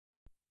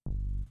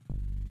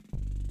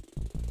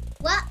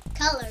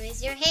color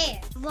is your hair?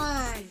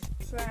 Blonde.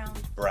 Brown.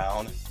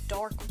 Brown.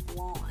 Dark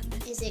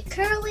blonde. Is it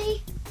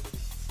curly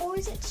or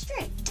is it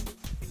straight?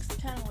 It's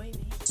kind of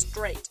wavy.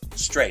 Straight.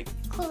 Straight.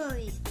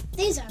 Chloe,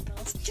 these are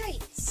both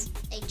traits.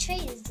 A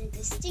trait is the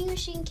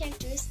distinguishing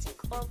characteristic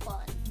or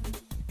quality,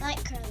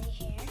 like curly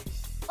hair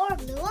or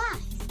blue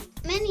eyes.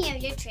 Many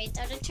of your traits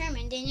are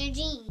determined in your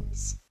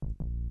genes.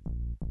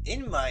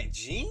 In my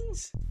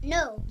genes?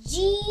 No,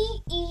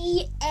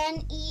 G-E-N-E-S.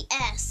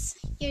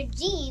 Your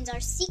genes are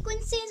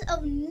sequences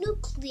of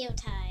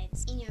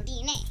nucleotides in your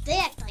DNA. They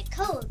act like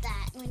code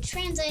that, when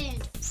translated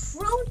into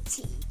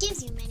protein,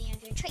 gives you many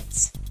of your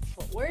traits.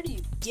 But where do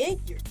you get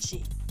your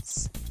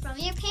genes? From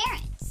your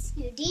parents.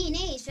 Your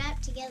DNA is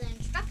wrapped together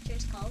in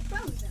structures called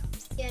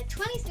chromosomes. You have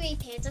 23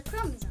 pairs of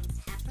chromosomes,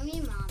 half from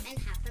your mom and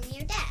half from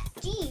your dad.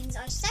 Genes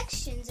are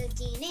sections of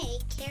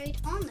DNA carried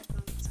on the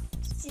chromosomes.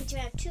 Since you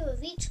have 2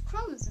 of each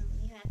chromosome,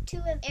 you have 2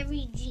 of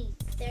every gene.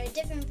 There are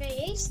different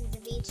variations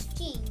of each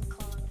gene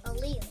called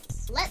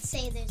alleles. Let's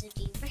say there's a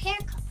gene for hair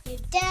color. Your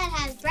dad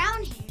has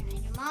brown hair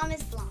and your mom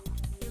is blonde.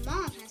 Your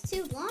mom has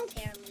 2 blonde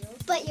hair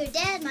alleles, but your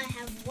dad might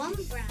have 1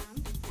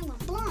 brown and 1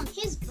 blonde.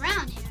 His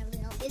brown hair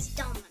allele is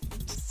dominant.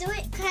 So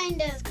it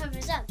kind of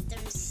covers up the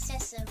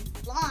recessive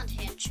blonde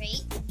hair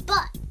trait,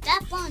 but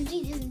that blonde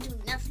gene isn't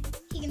doing nothing.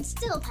 He can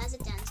still pass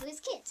it down to his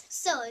kids.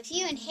 So if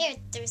you inherit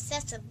the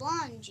recessive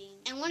blonde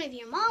gene and one of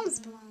your mom's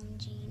blonde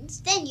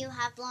genes, then you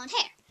have blonde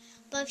hair.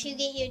 But if you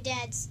get your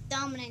dad's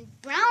dominant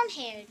brown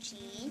hair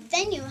gene,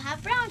 then you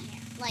have brown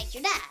hair, like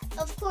your dad.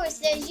 Of course,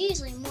 there's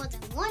usually more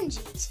than one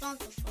gene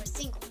responsible for a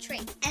single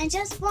trait, and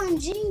just one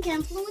gene can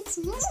influence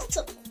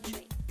multiple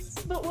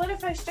traits. But what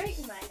if I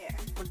straighten my hair?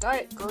 Or dye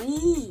it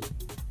green.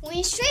 When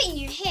you straighten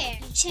your hair,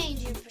 you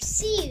change your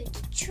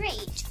perceived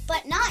trait,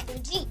 but not your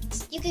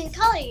genes. You can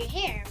color your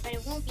hair, but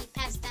it won't be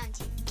passed down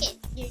to your kids.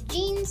 Your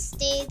genes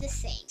stay the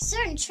same.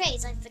 Certain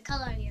traits, like the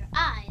color of your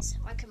eyes,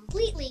 are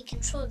completely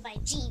controlled by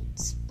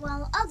genes,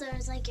 while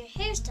others, like your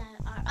hairstyle,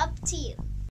 are up to you.